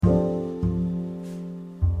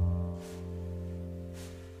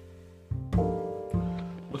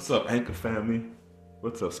What's up, Anchor family?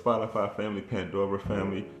 What's up, Spotify family, Pandora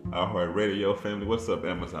family, iHeartRadio family? What's up,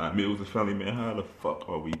 Amazon Music family, man? How the fuck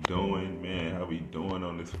are we doing, man? How we doing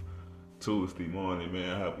on this Tuesday morning,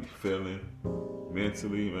 man? How we feeling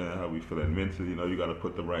mentally, man? How we feeling mentally? You know, you gotta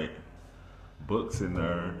put the right books in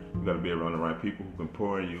there. You gotta be around the right people who can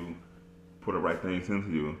pour in you, put the right things into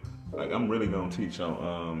you. Like, I'm really gonna teach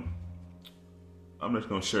on, I'm just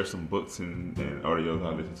gonna share some books and audios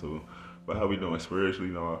I listen to. But how we doing spiritually,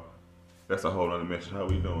 you know, that's a whole other message. How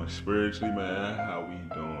we doing spiritually, man? How we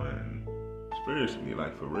doing spiritually?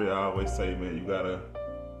 Like, for real, I always say, man, you gotta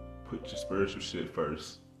put your spiritual shit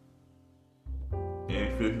first.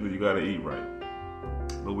 And physically, you gotta eat right.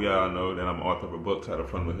 But we all know that I'm author of a book titled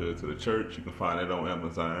From the Hood to the Church. You can find it on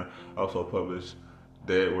Amazon. Also published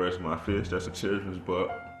Dead Where's My Fish? That's a children's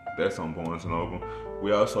book. That's on Barnes & Noble.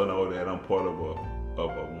 We also know that I'm part of a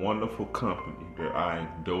wonderful company that I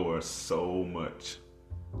adore so much.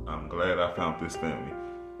 I'm glad I found this family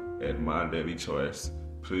at My Daily Choice.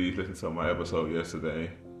 Please listen to my episode yesterday,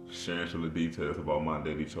 sharing some of the details about My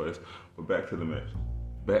Daily Choice. But back to the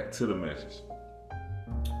message.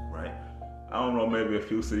 Right? I don't know, maybe a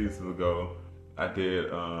few seasons ago, I did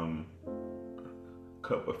a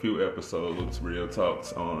few episodes, real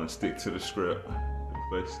talks on Stick to the Script.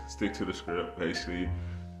 Stick to the script, basically.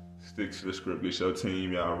 Stick to the script, get your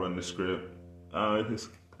team, y'all run the script. I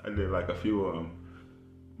did like a few of them.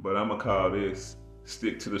 But I'm going to call this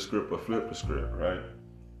Stick to the Script or Flip the Script, right?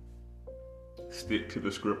 Stick to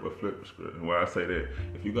the script or flip the script. And why I say that,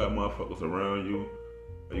 if you got motherfuckers around you,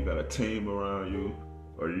 or you got a team around you,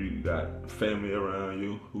 or you got family around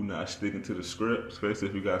you who not sticking to the script, especially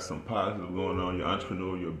if you got some positive going on, your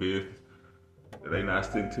entrepreneur, your business, that they not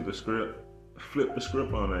sticking to the script, flip the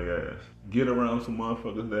script on their ass. Get around some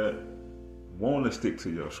motherfuckers that want to stick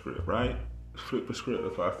to your script, right? Flip the script.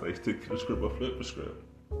 If I say stick to the script or flip the script,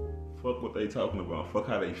 fuck what they talking about. Fuck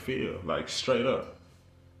how they feel. Like, straight up.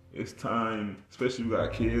 It's time, especially if you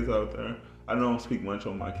got kids out there. I don't speak much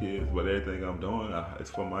on my kids, but everything I'm doing,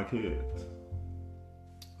 it's for my kids.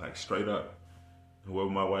 Like, straight up.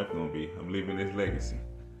 Whoever my wife gonna be, I'm leaving this legacy.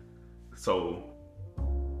 So,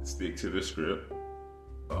 stick to the script.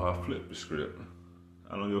 Flip the script.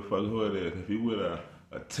 I don't give a fuck who it is. If you with a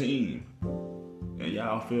team and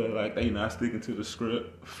y'all feel like they not sticking to the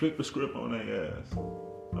script, flip the script on their ass.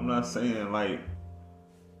 I'm not saying like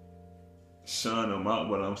shun them out,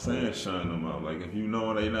 but I'm saying shun them out. Like, if you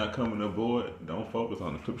know they not coming aboard, don't focus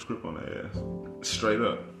on it. Flip the script on their ass. Straight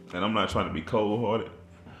up. And I'm not trying to be cold-hearted.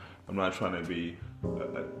 I'm not trying to be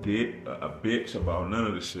a bitch about none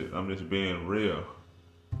of this shit. I'm just being real.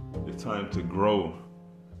 It's time to grow.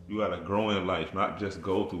 You gotta grow in life, not just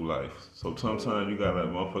go through life. So sometimes you gotta,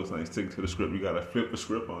 motherfuckers ain't sticking to the script. You gotta flip the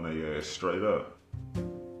script on their ass straight up.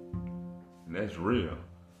 And that's real.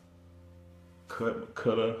 Cut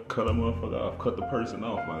a motherfucker off. Cut the person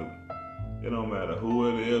off. Like, it don't matter who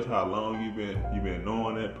it is, how long you been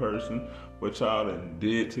knowing that person, what y'all done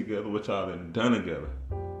did together, what y'all done together.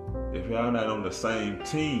 If y'all not on the same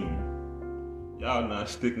team, y'all not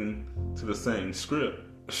sticking to the same script.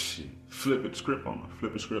 Shit. Flip the script on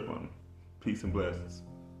them. Peace and blessings.